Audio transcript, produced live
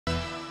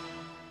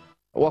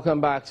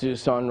Welcome back to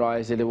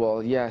Sunrise Daily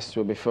World. Yes,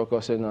 we'll be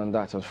focusing on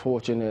that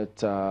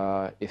unfortunate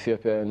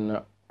Ethiopian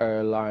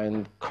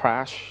airline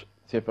crash,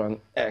 Ethiopian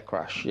air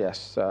crash.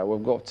 Yes,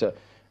 we've got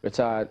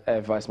retired Air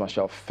Vice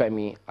Marshal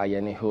Femi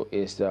Ayeni, who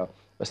is a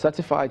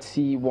certified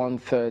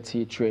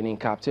C-130 training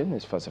captain.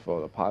 He's first of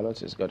all a pilot.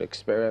 He's got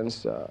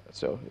experience,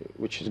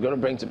 which he's going to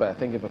bring to bear.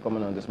 Thank you for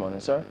coming on this morning,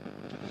 sir.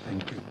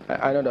 Thank you.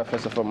 I know that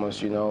first and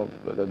foremost, you know,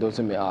 those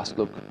who may ask,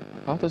 look,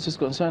 how does this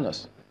concern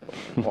us?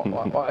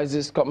 why is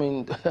this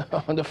coming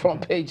on the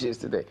front pages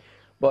today?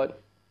 But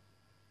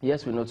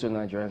yes, we know 2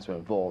 Nigerians were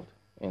involved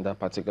in that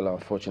particular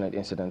unfortunate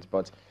incident,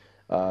 but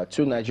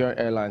 2 Nigerian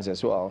airlines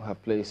as well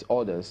have placed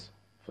orders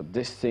for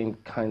this same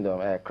kind of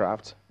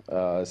aircraft,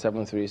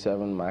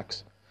 737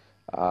 MAX,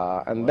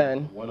 and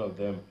then one of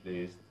them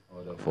placed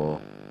order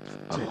for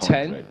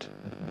 10.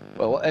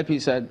 Well, what EP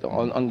said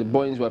on the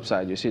Boeing's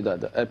website, you see that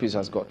the EP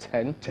has got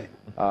 10.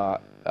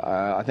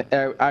 I think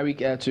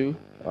Arik Air 2.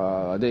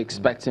 They're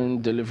expecting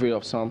delivery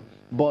of some,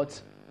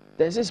 but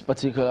there's this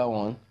particular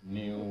one.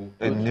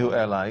 A new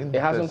airline.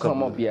 It hasn't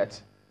come up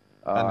yet.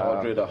 An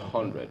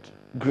 100.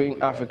 Green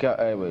Africa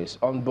Airways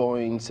on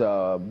Boeing's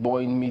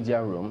Boeing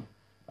media room.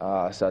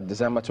 So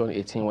December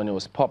 2018, when it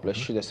was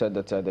published, they said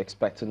that they're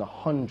expecting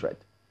 100,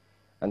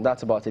 and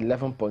that's about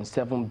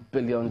 $11.7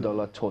 billion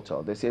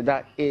total. They say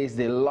that is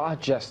the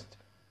largest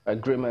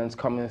agreement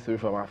coming through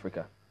from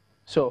Africa.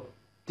 So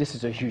this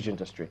is a huge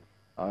industry.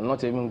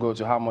 Not even go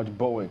to how much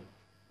Boeing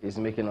is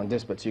making on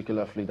this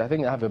particular fleet. I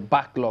think they have a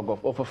backlog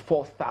of over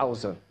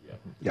 4,000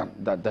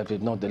 that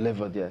did not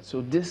deliver there.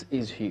 So this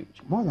is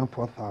huge. More than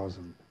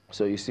 4,000.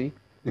 So you see?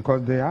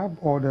 Because they have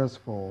orders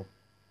for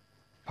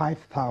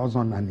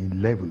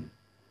 5,011,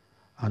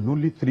 and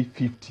only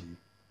 350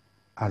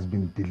 has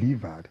been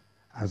delivered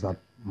as of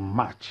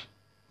March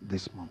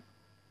this month.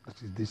 That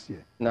is this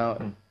year. Now,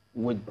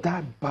 with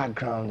that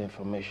background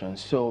information,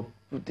 so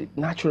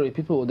naturally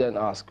people will then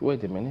ask,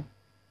 wait a minute,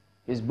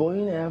 is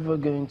Boeing ever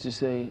going to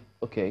say,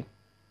 okay,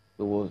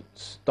 we will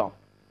stop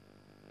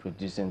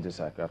producing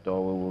this aircraft,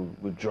 or we will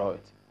withdraw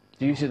it?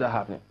 Do you see that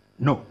happening?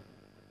 No.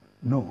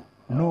 No.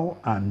 No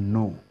and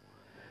no.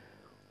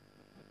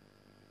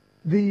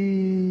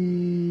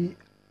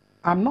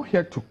 I'm not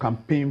here to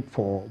campaign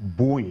for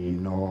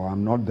Boeing, or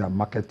I'm not their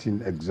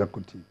marketing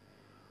executive.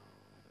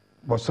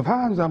 But so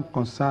far as I'm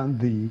concerned,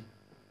 the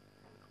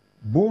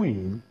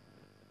Boeing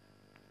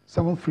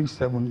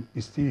 737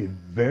 is still a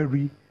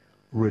very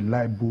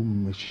reliable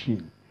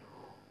machine.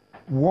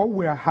 What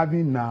we are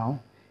having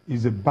now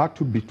is a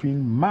battle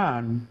between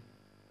man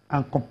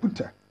and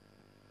computer.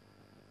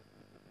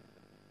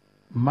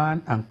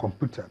 Man and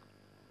computer.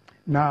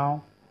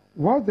 Now,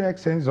 what's the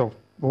essence of,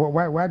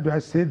 why do I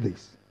say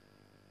this?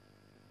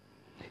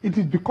 It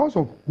is because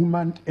of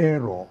human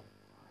error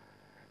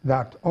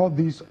that all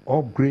these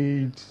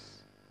upgrades,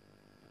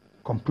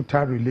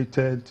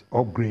 computer-related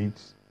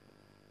upgrades,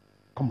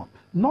 come up.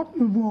 Not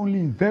even only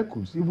in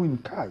vehicles, even in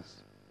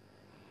cars.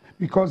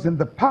 Because in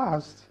the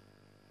past,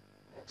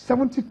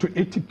 70 to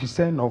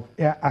 80% of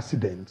air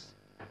accidents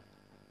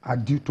are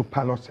due to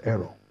pilot's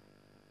error,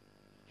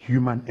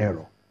 human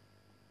error.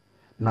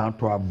 Now,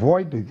 to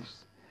avoid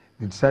this,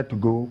 they decide to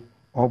go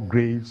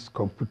upgrades,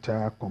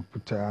 computer,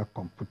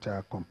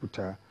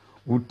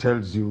 who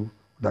tells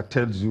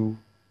you,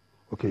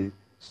 okay,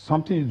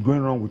 something is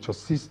going wrong with your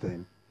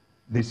system,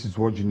 this is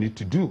what you need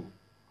to do.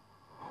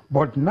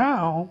 But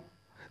now,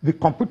 the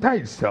computer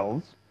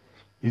itself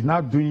is now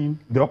doing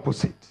the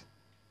opposite.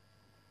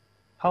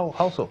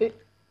 How so?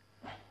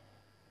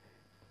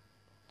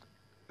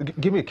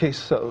 Give me a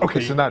case,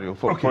 a scenario.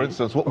 For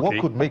instance, what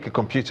could make a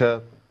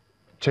computer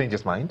change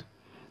its mind?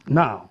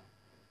 Now,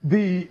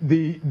 the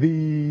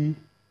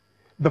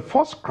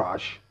first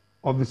crash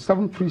of the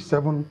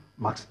 737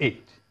 MAX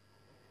 8,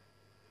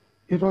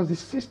 it was a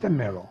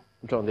system error.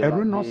 John, the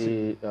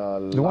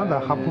one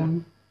that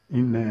happened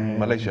in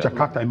Malaysia.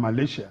 Jakarta, in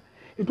Malaysia.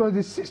 It was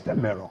a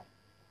system error.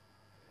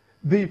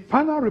 The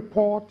final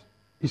report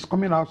is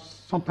coming out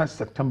sometime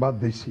September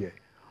this year.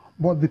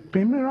 But the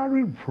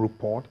preliminary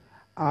report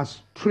has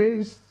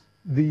traced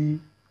the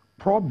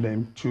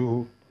problem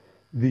to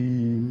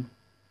the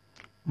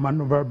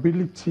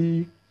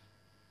maneuverability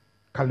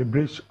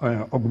calibration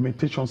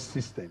augmentation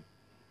system,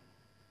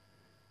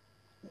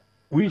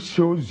 which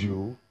shows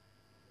you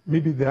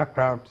maybe the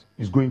aircraft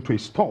is going to a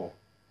stall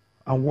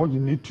and what you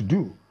need to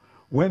do.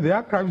 When the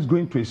aircraft is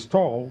going to a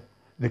stall,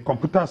 the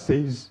computer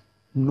says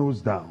nose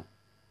down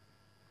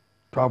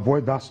to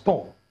avoid that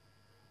stall.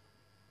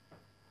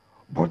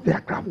 But the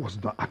aircraft was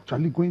not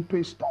actually going to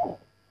a stall.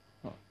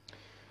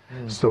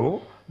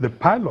 So the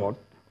pilot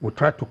will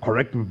try to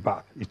correct it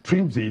back. He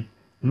trims it,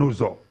 nose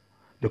up.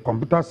 The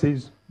computer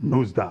says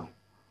nose down.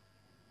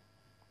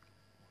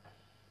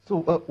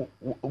 So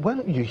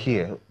when you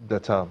hear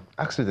that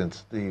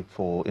accidents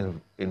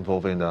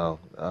involving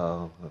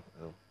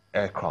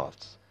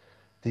aircrafts,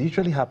 they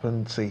usually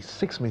happen, say,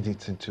 6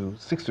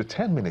 to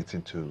 10 minutes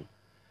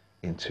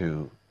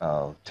into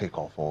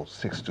takeoff, or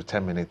 6 to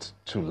 10 minutes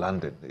to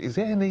landing. Is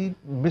there any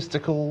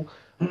mystical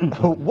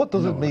What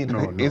does it mean?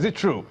 No. Is it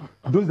true?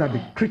 Those are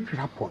the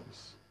critical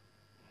points.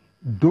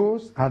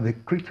 those are the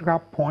critical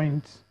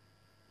points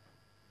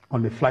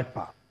on the flight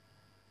path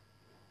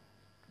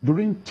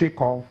during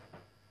takeoff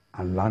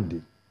and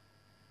landing.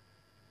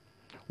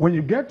 When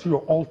you get to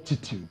your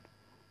altitude,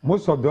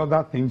 most of the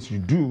other things you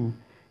do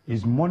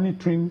is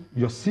monitoring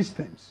your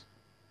systems,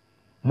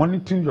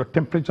 monitoring your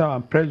temperature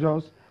and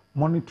pressures,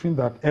 monitoring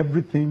that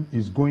everything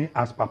is going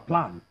as per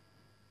plan.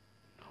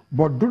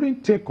 But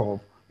during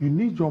takeoff, you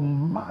need your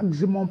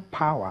maximum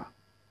power.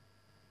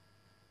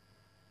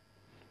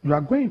 You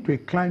are going to a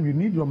climb, you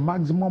need your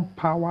maximum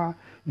power.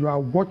 You are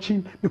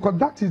watching, because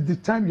that is the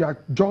time you are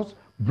just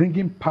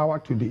bringing power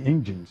to the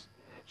engines.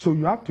 So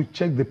you have to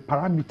check the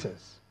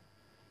parameters.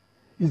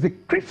 It's a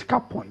critical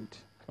point.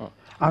 Oh.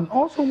 And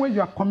also when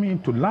you are coming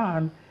into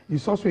land,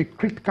 it's also a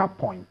critical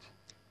point.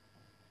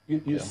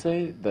 You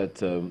say that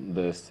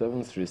the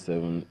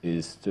 737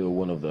 is still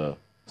one of the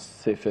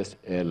safest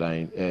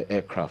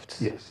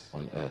aircrafts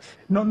on Earth.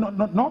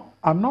 No,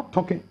 I'm not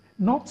talking,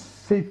 not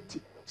safety.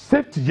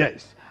 Safety,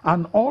 yes.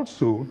 And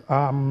also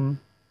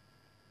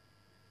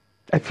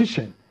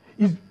efficient.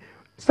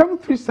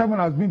 737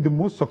 has been the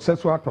most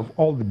successful out of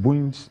all the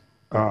Boeing's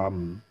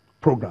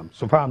programs,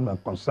 so far I'm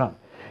concerned.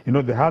 You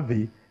know, they had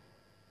the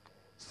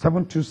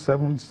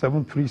 727,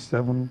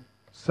 737,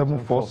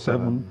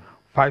 747,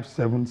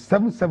 57,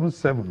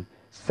 777,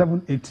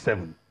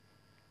 787.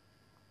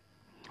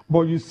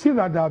 But you see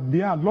that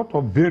there are a lot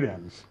of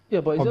variants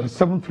of the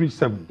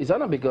 737. Is that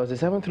not because the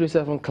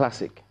 737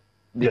 Classic,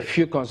 the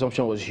fuel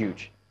consumption was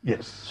huge?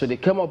 Yes. So they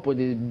came up with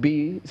the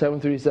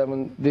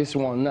B737, this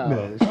one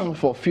now,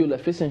 for fuel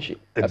efficiency.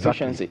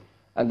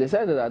 And they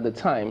said that at the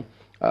time,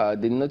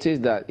 they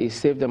noticed that it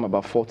saved them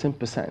about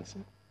 14%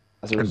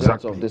 as a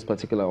result of this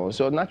particular one.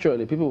 So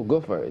naturally, people will go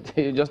for it.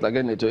 Just like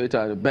getting a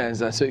Toyota and a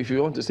Benz. And so if you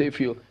want to save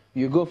fuel,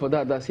 you go for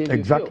that saves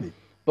you fuel.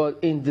 But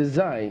in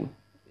design,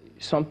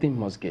 something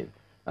must give.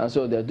 And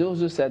so there are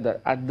those who said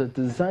that at the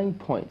design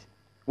point,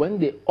 when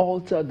they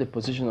altered the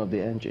position of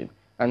the engine,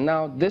 and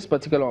now this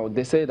particular one,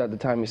 they say that at the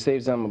time it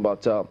saves them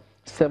about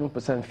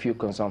 7% fuel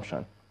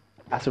consumption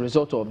as a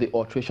result of the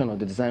alteration of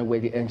the design where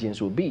the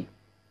engines will be.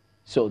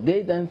 So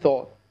they then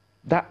thought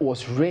that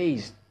was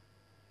raised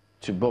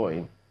to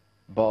Boeing,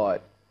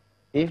 but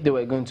if they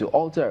were going to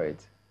alter it,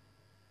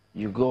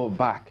 you go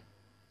back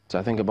to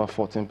I think about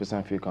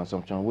 14% fuel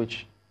consumption,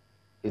 which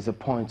is a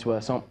point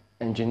where some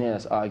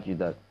engineers argue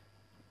that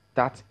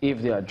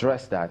if they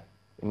address that,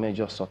 it may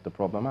just sort the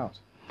problem out.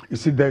 You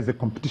see, there is a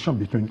competition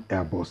between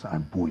Airbus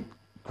and Boeing.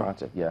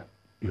 Granted, yeah.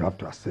 You have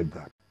to accept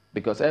that.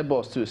 Because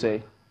Airbus too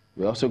say,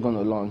 we're also going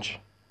to launch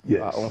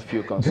our own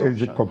fuel consumption. There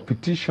is a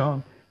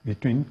competition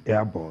between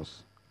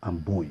Airbus and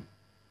Boeing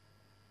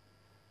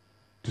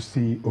to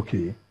see,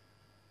 okay,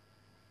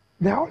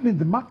 they're all in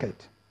the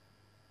market.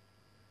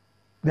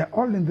 They're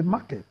all in the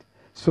market.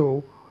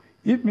 So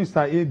if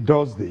Mr. A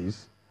does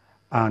this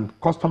and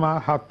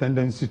customers have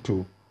tendency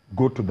to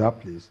go to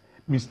that place,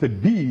 Mr.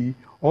 B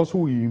also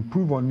will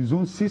improve on his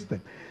own system.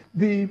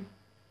 The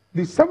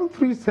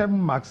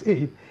 737 MAX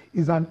 8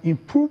 is an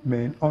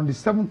improvement on the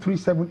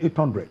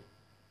 737-800.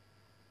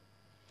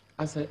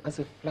 As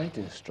a flight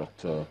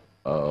instructor,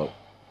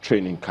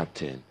 training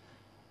captain,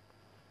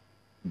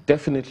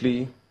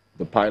 definitely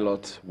the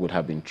pilot would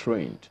have been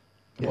trained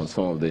on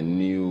some of the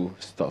new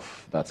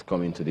stuff that's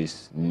coming to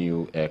this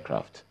new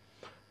aircraft.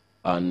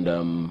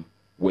 And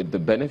with the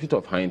benefit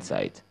of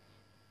hindsight,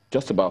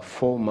 just about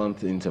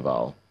 4-month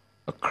interval,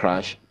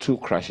 two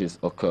crashes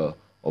occur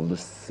of the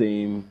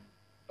same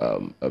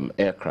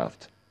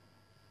aircraft.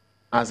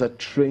 As a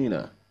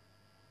trainer,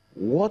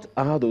 what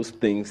are those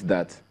things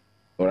that,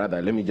 or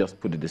rather, let me just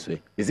put it this way,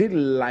 is it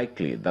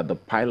likely that the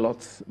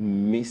pilots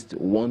missed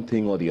one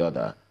thing or the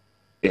other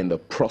in the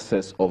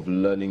process of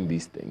learning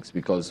these things?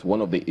 Because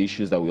one of the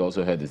issues that we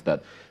also heard is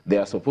that they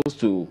are supposed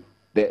to,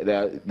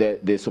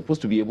 they're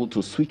supposed to be able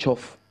to switch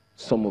off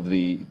some of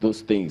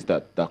those things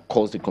that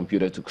cause the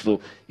computer to.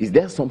 So is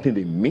there something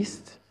they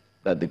missed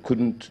that they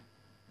couldn't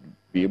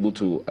be able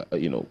to,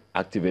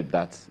 activate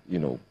that,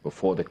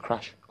 before the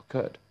crash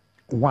occurred?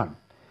 One,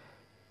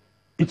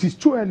 it is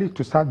too early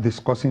to start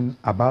discussing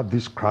about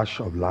this crash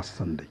of last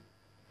Sunday.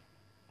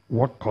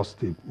 What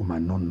caused it, we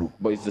might not know.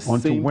 But it's the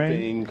same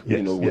thing,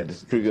 with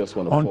the previous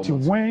one. Until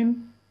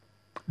when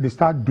they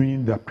start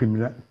doing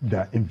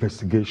their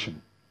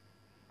investigation,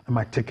 it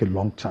might take a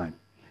long time.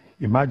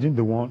 Imagine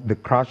the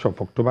crash of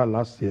October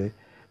last year.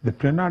 The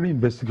preliminary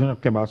investigation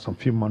came out some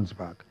few months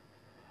back.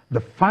 The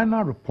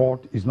final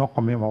report is not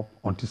coming up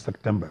until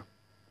September.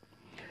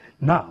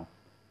 Now,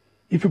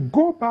 if you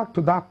go back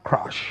to that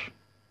crash,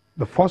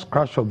 the first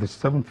crash of the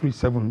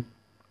 737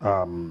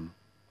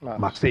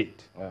 MAX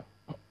 8,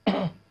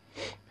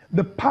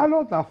 the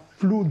pilot that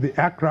flew the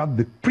aircraft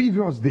the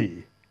previous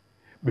day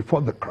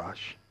before the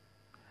crash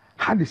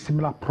had a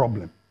similar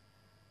problem.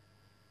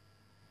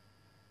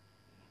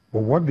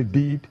 But what they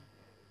did,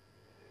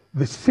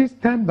 the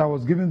system that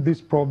was giving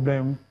this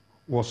problem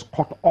was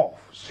cut off,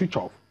 switch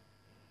off,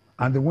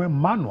 and they went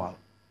manual.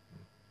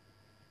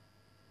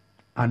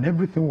 And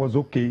everything was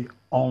okay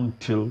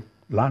until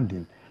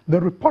landing. They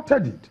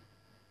reported it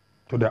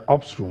to the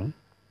ops room.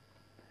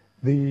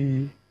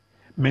 the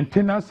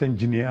maintenance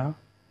engineer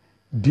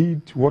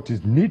did what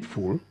is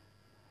needful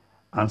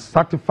and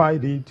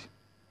certified it,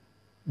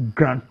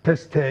 grant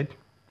tested,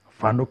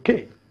 found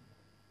okay.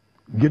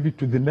 Gave it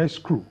to the next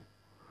crew.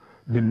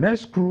 The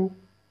next crew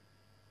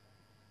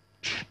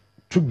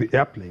took the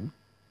airplane,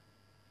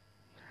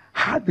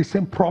 had the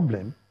same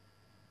problem,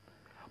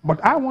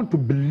 but I want to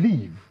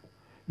believe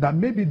that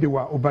maybe they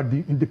were over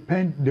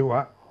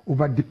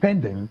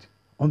dependent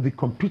on the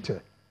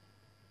computer.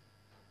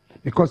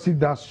 Because if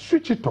they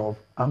switch it off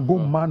and go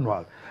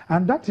manual,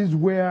 and that is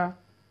where,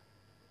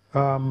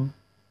 to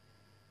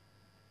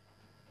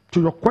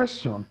your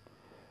question,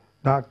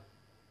 that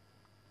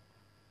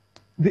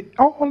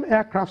all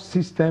aircraft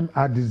systems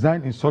are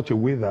designed in such a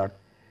way that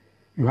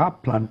you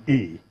have plan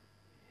A.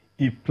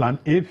 If plan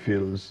A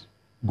fails,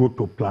 go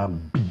to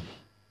plan B.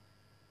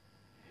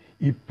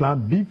 If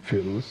plan B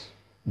fails,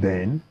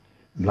 then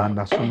land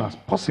as soon as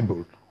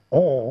possible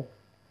or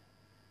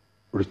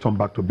return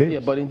back to base. Yeah,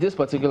 but in this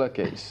particular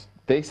case,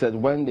 they said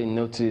when they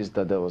noticed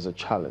that there was a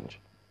challenge,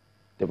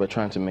 they were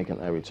trying to make an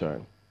air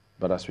return.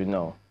 But as we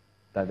know,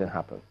 that didn't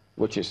happen,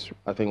 which is,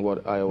 I think,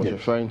 what I was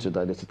referring to,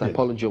 that it's a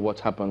typology of what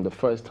happened the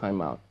first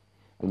time out.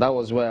 And that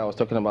was where I was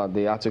talking about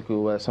the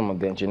article where some of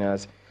the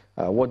engineers,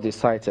 what they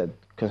cited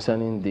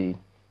concerning the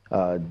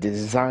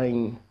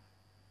design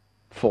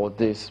for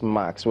this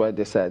MAX, where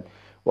they said,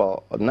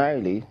 well,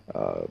 ordinarily,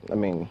 I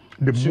mean,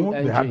 they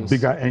had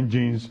bigger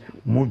engines,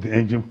 move the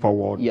engine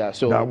forward. Yeah,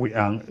 so that we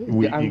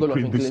the angle of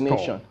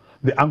inclination,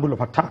 the angle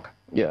of attack.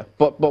 Yeah,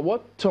 but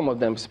what some of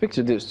them speak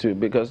to this too,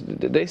 because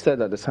they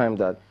said at the time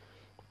that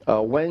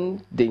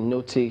when they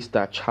noticed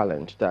that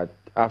challenge, that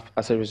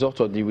as a result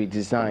of the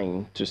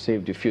redesign to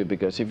save the fuel,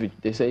 because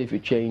they say if you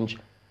change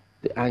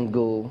the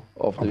angle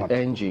of the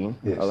engine,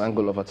 or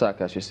angle of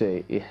attack, as you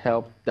say, it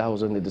helped. That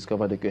was when they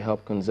discovered they could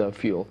help conserve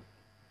fuel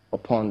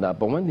upon that.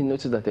 But when they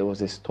noticed that there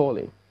was a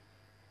stalling,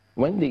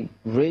 when they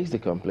raised the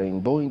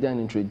complaint, Boeing then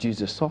introduced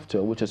a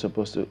software which is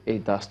supposed to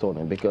aid that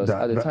stalling, because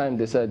at the time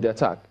they said the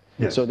attack.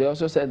 Yes. So they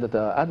also said that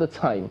at the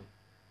time,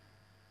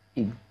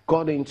 it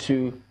got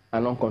into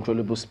an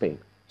uncontrollable spin.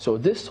 So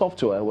this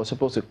software was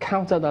supposed to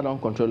counter that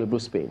uncontrollable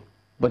spin,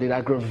 but it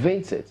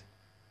aggravates it.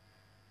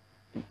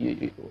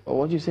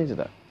 What do you say to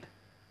that?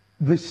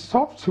 The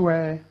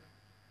software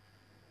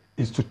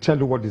is to tell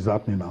you what is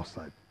happening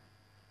outside.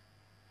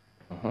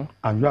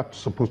 And you are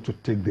supposed to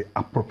take the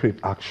appropriate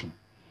action.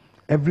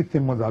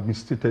 Everything must have been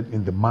stated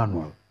in the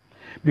manual.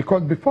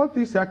 Because before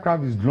this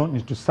aircraft is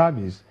launched into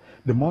service,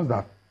 the ones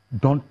that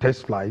done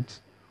test flights,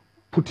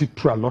 put it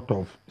through a lot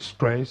of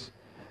stress.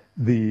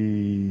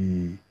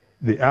 The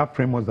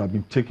airframe must have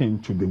been taken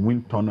into the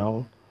wind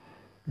tunnel,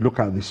 look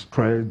at the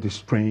stress, the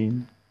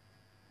strain,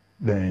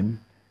 then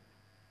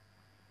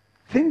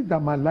things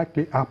that might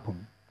likely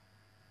happen.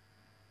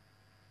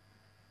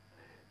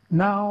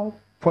 Now,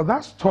 for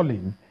that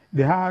stalling,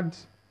 they had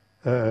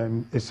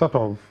a sort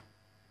of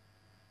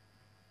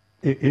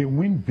a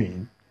wind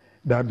vane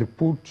that they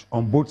put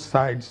on both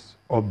sides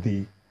of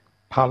the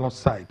pilot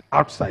side,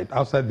 outside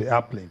the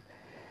airplane.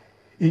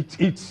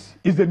 It's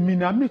a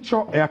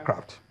miniature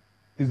aircraft.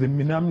 It's a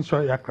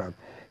miniature aircraft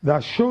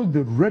that shows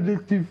the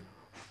relative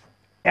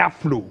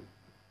airflow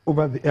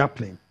over the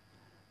airplane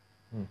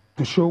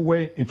to show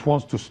where it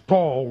wants to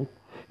stall,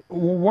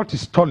 what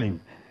is stalling.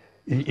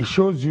 It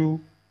shows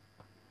you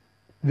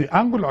the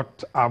angle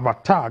of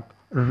attack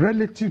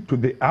relative to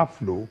the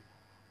airflow.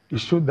 It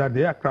shows that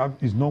the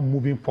aircraft is not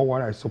moving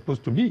forward as it's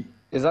supposed to be.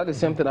 Is that the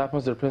same thing that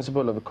happens to the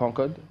principle of a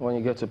Concorde? When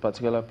you get to a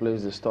particular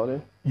place, it's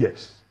stalling?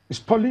 Yes.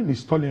 Stalling is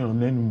stalling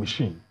on any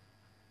machine.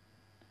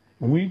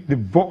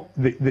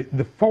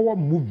 The forward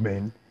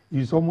movement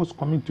is almost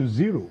coming to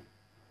zero.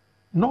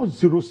 Not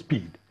zero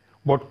speed,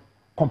 but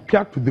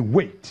compared to the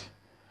weight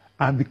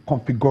and the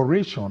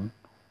configuration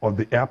of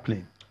the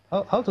airplane.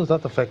 How does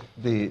that affect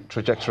the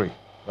trajectory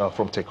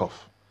from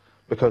takeoff?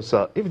 Because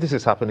if this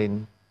is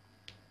happening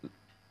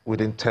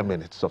within 10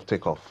 minutes of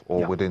takeoff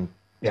or within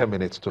 10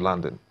 minutes to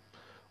landing,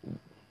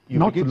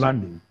 not to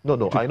landing.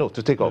 No, I know,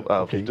 to take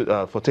off,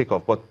 for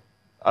takeoff, but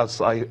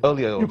as I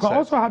earlier you can said,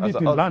 also have it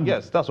in landing.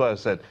 Yes, that's what I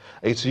said.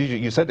 It's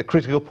you said the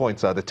critical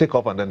points are the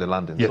takeoff and then the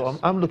landing. Yes. So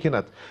I'm looking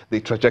at the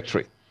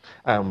trajectory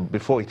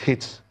before it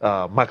hits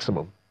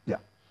maximum. Yeah.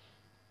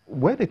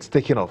 When it's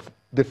taking off,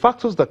 the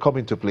factors that come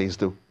into play is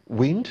the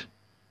wind,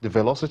 the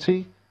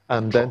velocity,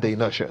 and then the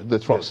inertia, the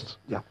thrust.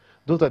 Yes. Yeah.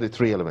 Those are the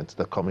three elements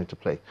that come into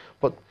play.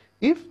 But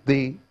if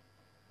the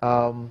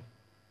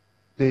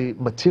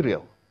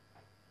material,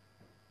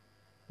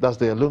 that's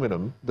the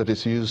aluminum that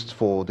is used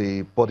for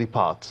the body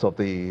parts of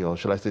the, or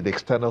shall I say, the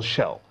external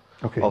shell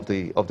of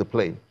the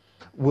plane,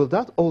 will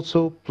that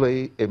also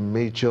play a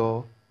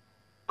major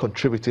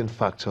contributing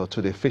factor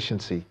to the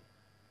efficiency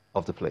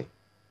of the plane?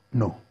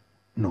 No.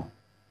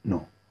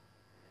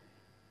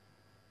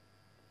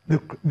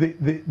 It's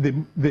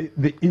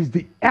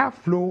the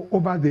airflow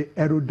over the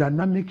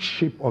aerodynamic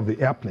shape of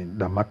the airplane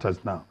that matters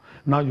now.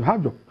 Now you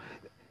have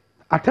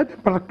at a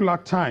particular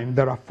time,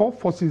 there are four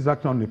forces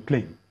acting on the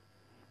plane.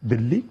 The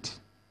lift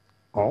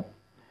up,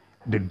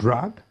 the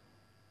drag,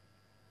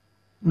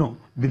 No,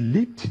 the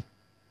lift,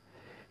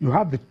 you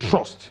have the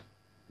thrust,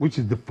 which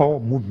is the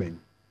forward movement.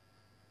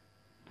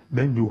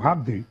 Then you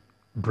have the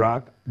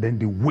drag, then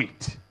the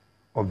weight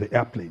of the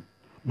airplane.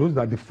 Those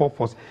are the four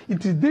forces.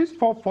 It is these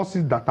four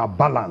forces that are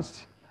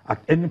balanced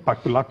at any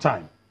particular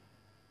time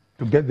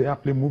to get the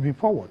airplane moving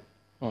forward.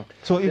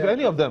 So if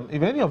any of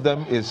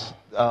them is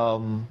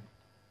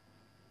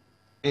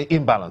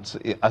imbalance,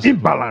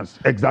 Imbalance,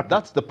 exactly.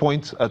 that's the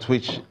point at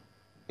which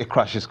a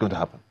crash is going to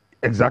happen.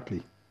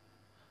 Exactly.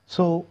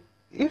 So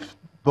if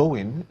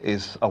Boeing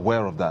is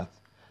aware of that,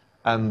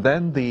 and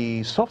then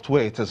the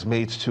software it has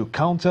made to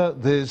counter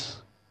these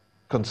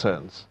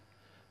concerns,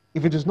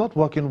 if it is not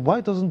working,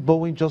 why doesn't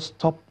Boeing just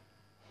stop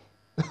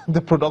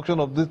the production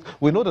of this?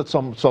 We know that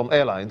some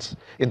airlines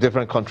in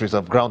different countries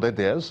have grounded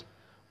theirs,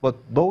 but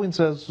Boeing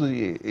says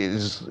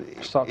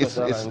Southwest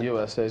Airlines in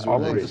US says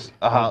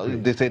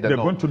they say that they're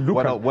going to look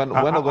we're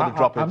not going to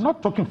drop it. I'm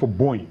not talking for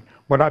Boeing,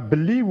 but I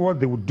believe what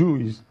they would do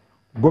is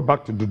go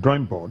back to the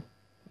drawing board.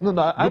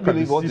 No, I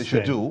believe what they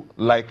should do,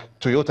 like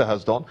Toyota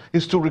has done,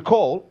 is to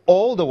recall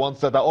all the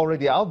ones that are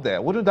already out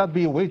there. Wouldn't that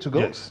be a way to go?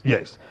 Yes,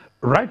 yes.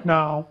 Right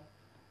now,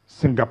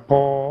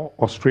 Singapore,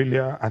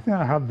 Australia, I think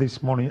I have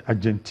this morning,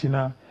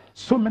 Argentina,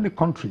 so many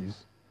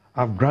countries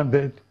have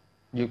granted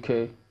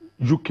UK,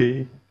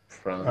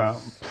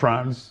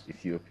 France,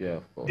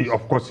 Ethiopia,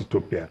 of course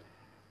Ethiopia,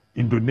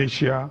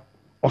 Indonesia,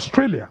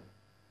 Australia.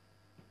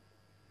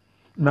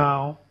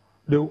 Now,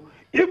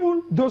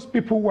 even those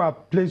people who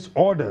have placed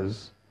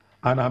orders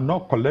and have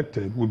not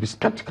collected will be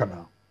skeptical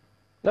now.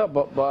 No,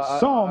 but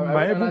some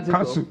might even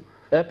cancel.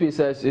 EP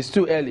says it's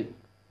too early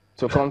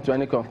to come to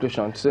any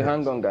conclusion. Say,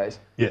 hang on, guys.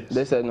 Yes.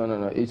 They said,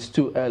 no, it's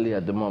too early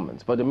at the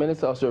moment. But the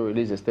minister also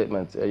released a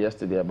statement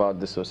yesterday about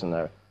this whole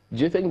scenario.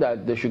 Do you think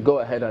that they should go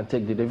ahead and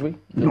take delivery?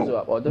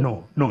 No,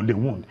 they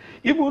won't.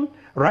 Even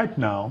right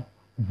now,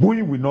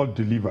 Boeing will not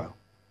deliver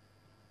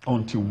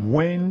until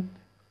when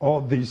all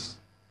these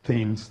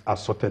things are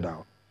sorted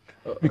out.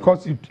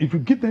 Because if you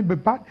give them the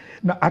back,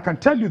 now I can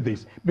tell you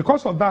this,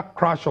 because of that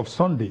crash of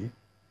Sunday,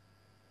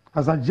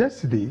 as of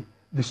yesterday,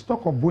 the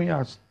stock of Boeing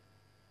has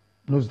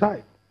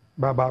nosedived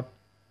by about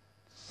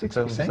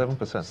 6%,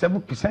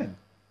 7%.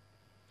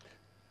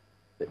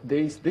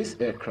 This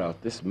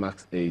aircraft, this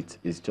MAX 8,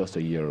 is just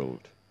a year old,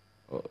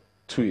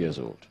 2 years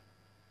old.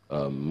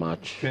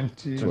 March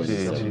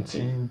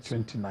 2017.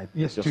 2019.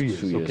 Yes, just 2 years.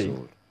 2 years Okay.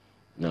 old.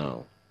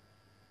 Now,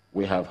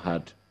 we have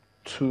had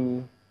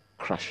 2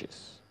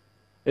 crashes.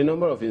 A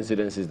number of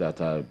incidences that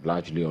are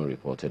largely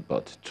unreported,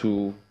 but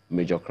 2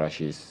 major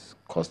crashes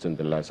costing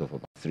the lives of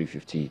about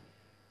 350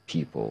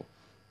 people.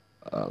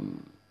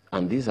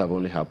 And these have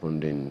only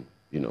happened in,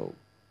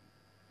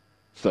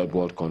 third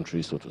world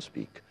countries, so to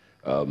speak.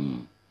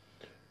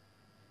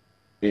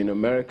 In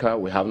America,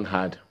 we haven't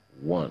had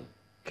 1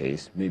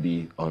 case,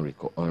 maybe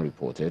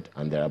unreported,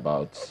 and there are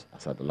about,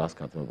 as at the last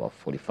count, about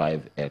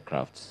 45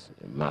 aircrafts,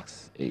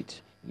 MAX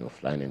 8,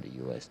 flying in the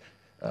U.S.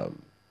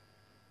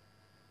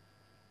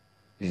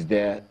 Is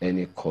there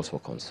any cause for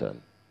concern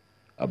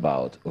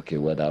about,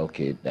 whether,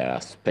 there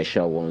are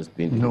special ones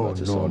being delivered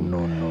to some?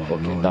 No.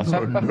 Okay, that's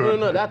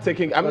no, that's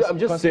taking, I'm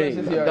just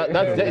saying,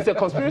 it's a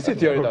conspiracy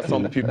theory that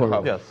some people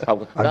have. Yes. I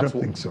don't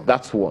think so.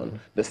 That's one.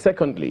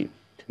 Secondly,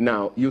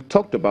 now, you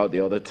talked about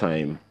the other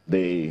time,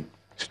 the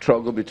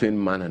struggle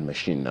between man and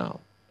machine now,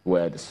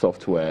 where the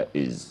software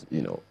is,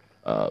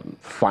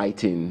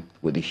 fighting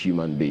with the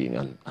human being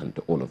and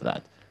all of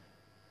that.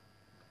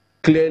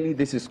 Clearly,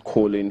 this is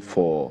calling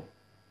for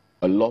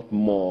a lot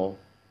more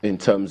in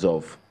terms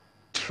of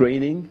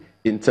training,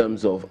 in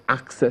terms of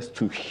access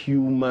to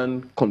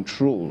human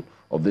control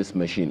of this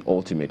machine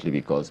ultimately,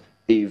 because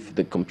if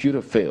the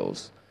computer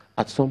fails,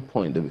 at some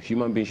point the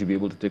human being should be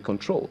able to take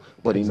control.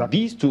 But in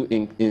these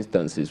 2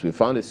 instances, we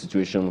found a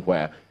situation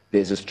where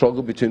there's a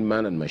struggle between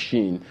man and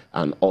machine,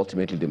 and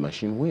ultimately the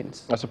machine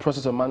wins. That's a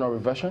process of manual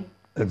reversion?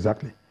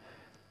 Exactly.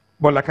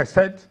 But like I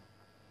said,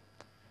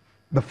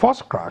 the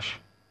first crash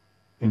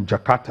in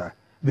Jakarta,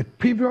 the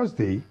previous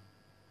day,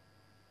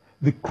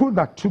 the crew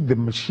that took the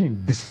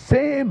machine, the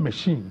same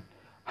machine,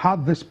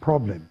 had this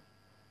problem.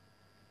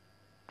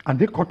 And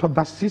they cut off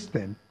that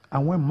system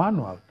and went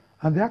manual.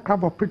 And the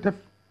aircraft operated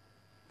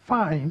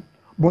fine,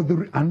 but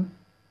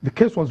the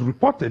case was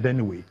reported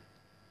anyway.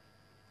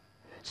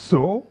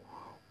 So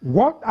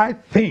what I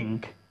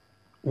think,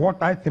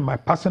 my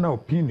personal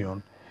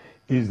opinion,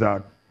 is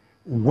that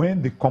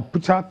when the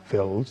computer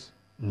fails,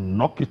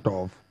 knock it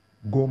off,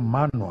 go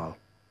manual.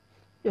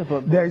 Yeah,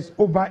 but there is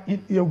over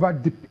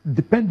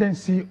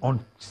dependency on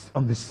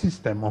the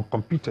system, on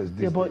computers.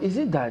 But is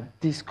it that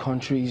these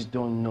countries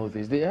don't know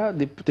this? They are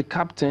the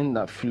captain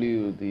that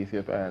flew the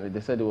Ethiopian.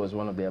 They said it was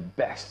one of their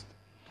best.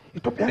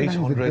 Ethiopia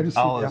 800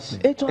 hours.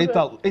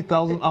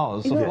 8,000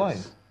 hours of flying.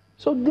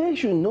 So they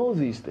should know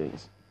these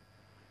things.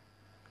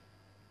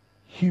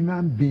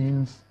 Human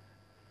beings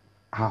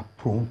are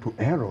prone to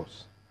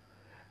errors.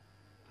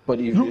 But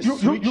if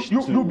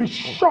you'll be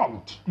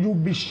shocked. You'll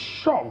be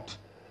shocked.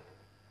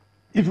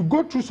 If you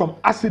go through some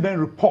accident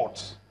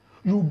reports,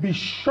 you'll be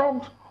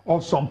shocked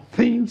of some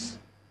things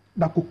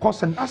that could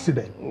cause an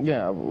accident.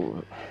 Yeah.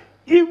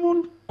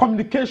 Even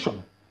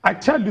communication. I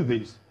tell you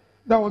this.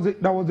 There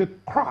was a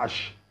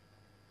crash,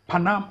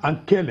 Panam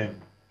and KLM,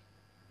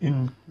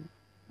 in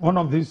one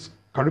of these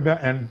Caribbean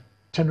and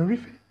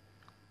Tenerife,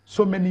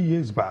 so many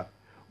years back,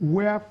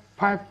 where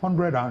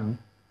 500 and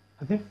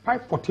I think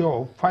 540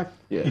 or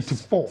 584.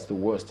 It's the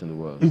worst in the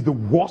world. Is the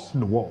worst in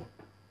the world.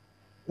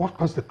 What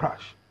caused the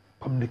crash?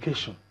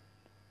 Communication.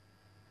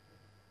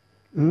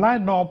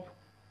 Line up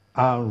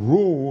and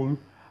roll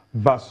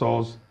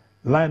versus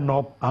line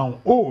up and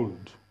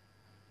hold.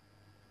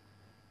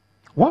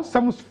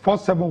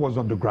 1747 was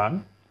on the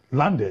ground,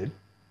 landed,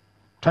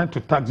 trying to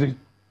taxi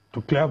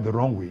to clear the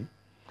runway.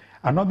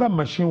 Another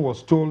machine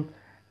was told,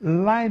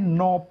 line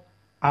up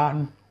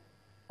and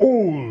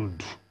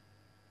hold.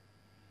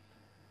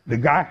 The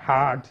guy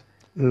had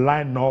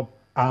line up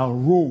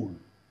and roll.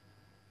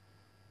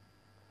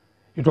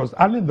 It was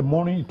early in the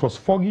morning, it was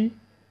foggy.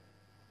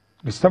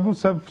 The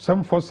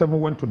 747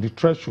 went to the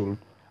threshold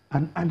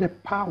and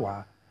added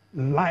power,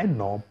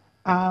 line up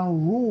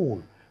and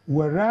roll.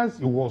 Whereas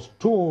it was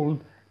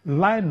told,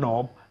 line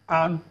up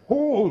and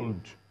hold.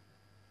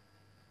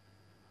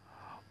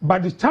 By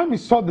the time he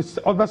saw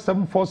the other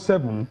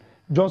 747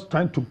 just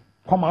trying to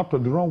come out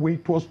of the runway,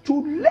 it was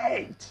too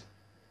late.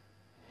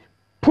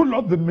 Pull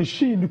up the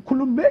machine, he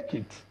couldn't make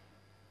it.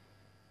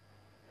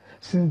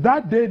 Since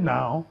that day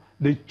now,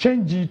 they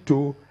changed it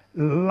to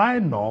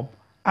line up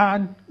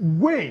and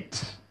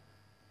wait.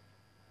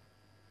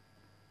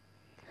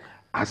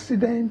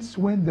 Accidents,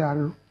 when they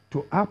are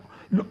to happen,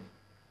 look,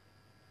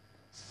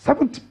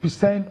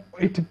 70%,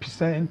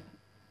 80%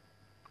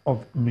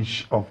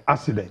 of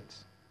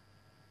accidents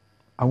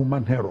are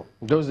human error.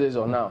 Those days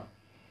or now?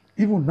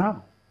 Even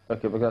now.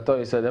 Okay, because I thought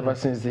you said ever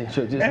since they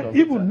introduced And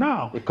even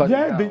now, they've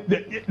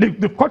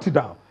cut it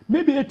down.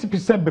 Maybe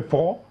 80%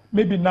 before,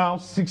 maybe now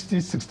 60,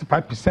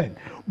 65%.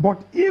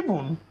 But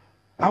even,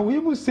 I will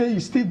even say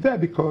it's still there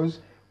because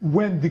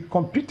when the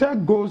computer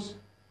goes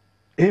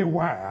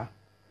haywire,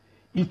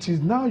 it is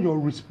now your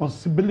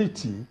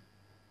responsibility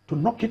to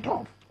knock it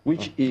off.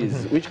 Which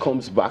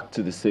comes back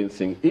to the same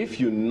thing. If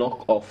you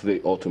knock off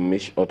the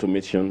automation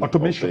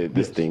of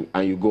this thing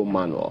and you go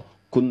manual,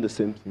 couldn't the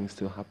same thing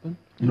still happen?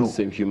 No. The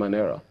same human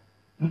error?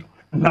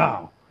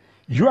 Now,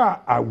 you are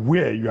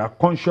aware, you are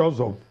conscious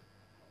of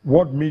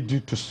what made you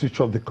to switch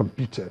off the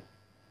computer.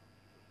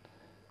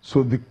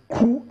 So the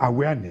crew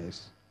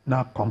awareness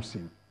now comes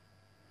in.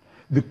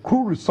 The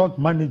crew resource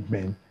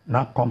management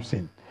now comes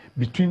in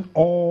between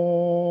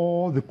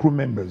all the crew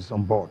members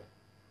on board.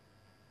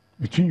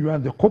 Between you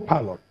and the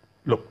co-pilot.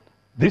 Look,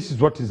 this is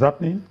what is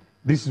happening,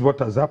 this is what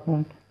has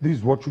happened, this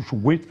is what you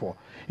should wait for.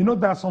 You know,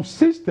 there are some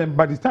systems,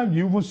 by the time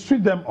you even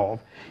switch them off,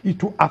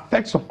 it will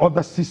affect some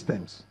other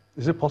systems.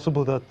 Is it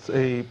possible that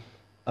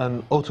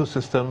an auto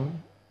system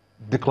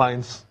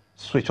declines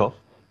switch off?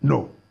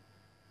 No.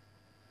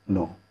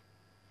 No.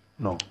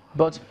 No.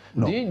 But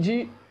no. Do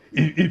you...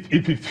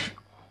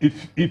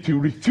 If you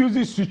refuse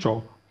to switch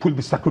off, pull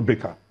the circuit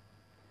breaker.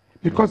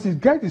 Because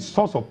it gets its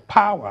source of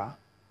power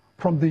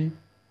from the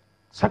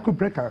circuit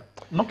breaker.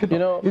 Knock it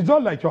off. It's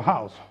not like your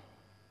house.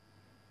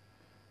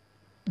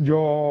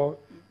 Your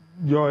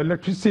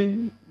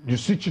electricity, you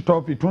switch it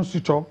off, it won't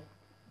switch off.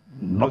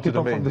 Knock it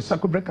off from the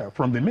circuit breaker,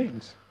 from the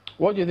mains.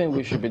 What do you think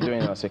we should be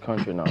doing as a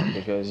country now?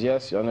 Because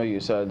yes, I know you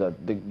said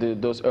that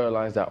those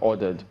airlines that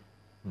ordered,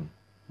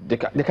 they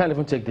can't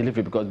even take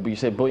delivery because you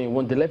say Boeing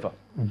won't deliver.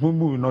 Boeing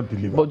will not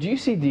deliver. But do you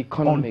see the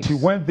economics?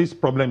 Until when this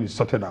problem is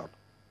sorted out.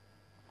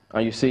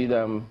 And you see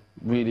them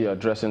really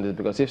addressing this,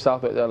 because if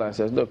Southwest Airlines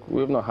says, look,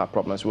 we've not had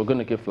problems, we're going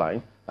to keep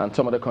flying, and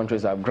some other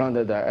countries have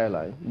grounded their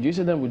airline, do you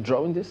see them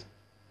withdrawing this?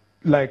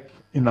 Like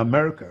in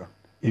America,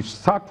 if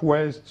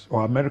Southwest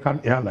or American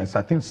Airlines,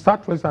 I think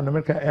Southwest and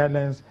American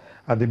Airlines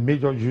are the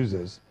major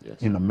users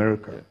in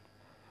America. Yeah.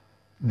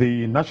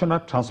 The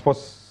National Transport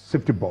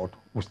Safety Board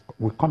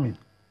will come in.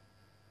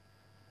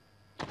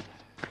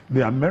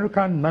 The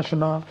American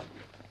National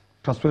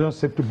Transportation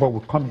Safety Board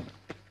will come in.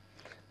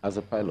 As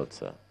a pilot,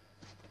 sir,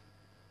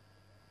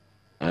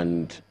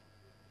 and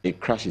a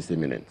crash is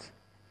imminent,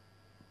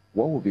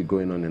 what will be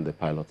going on in the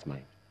pilot's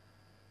mind?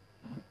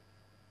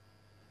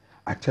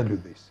 I tell you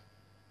this.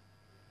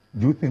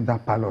 Do you think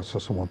that pilot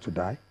also wants to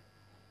die?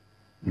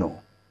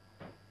 No.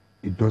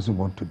 He doesn't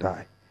want to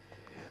die.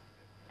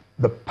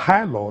 The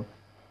pilot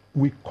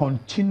will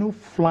continue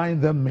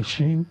flying the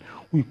machine,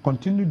 will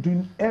continue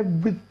doing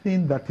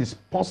everything that is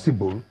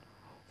possible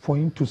for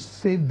him to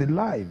save the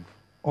life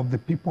of the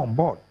people on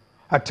board.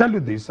 I tell you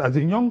this, as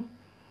a young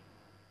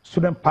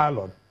student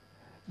pilot,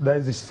 there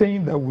is a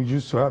saying that we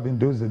used to have in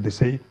those days. They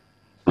say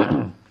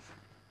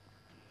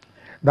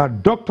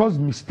that doctors'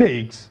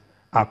 mistakes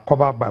are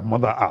covered by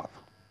Mother Earth.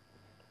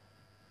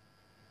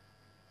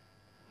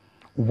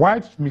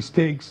 Wife's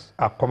mistakes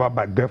are covered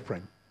by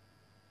girlfriend.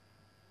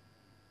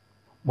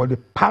 But the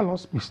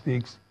pilot's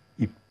mistakes,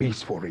 he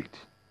pays for it.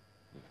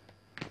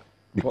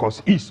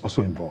 Because he's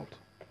also involved.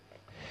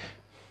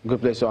 Good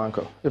place to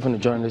anchor. Even the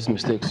journalist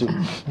mistakes too.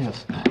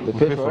 Yes. They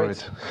pay for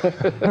it.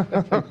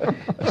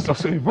 It's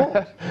also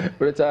involved.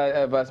 Retired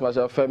Air Vice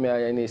Marshal Femi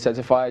Ayeni,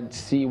 certified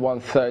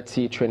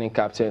C-130 training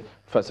captain.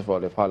 First of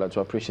all, if I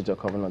appreciate your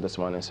coming on this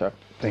morning, sir.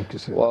 Thank you,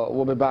 sir. Well,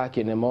 we'll be back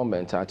in a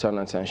moment. I turn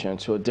attention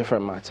to a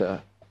different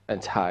matter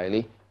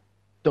entirely.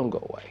 Don't go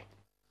away.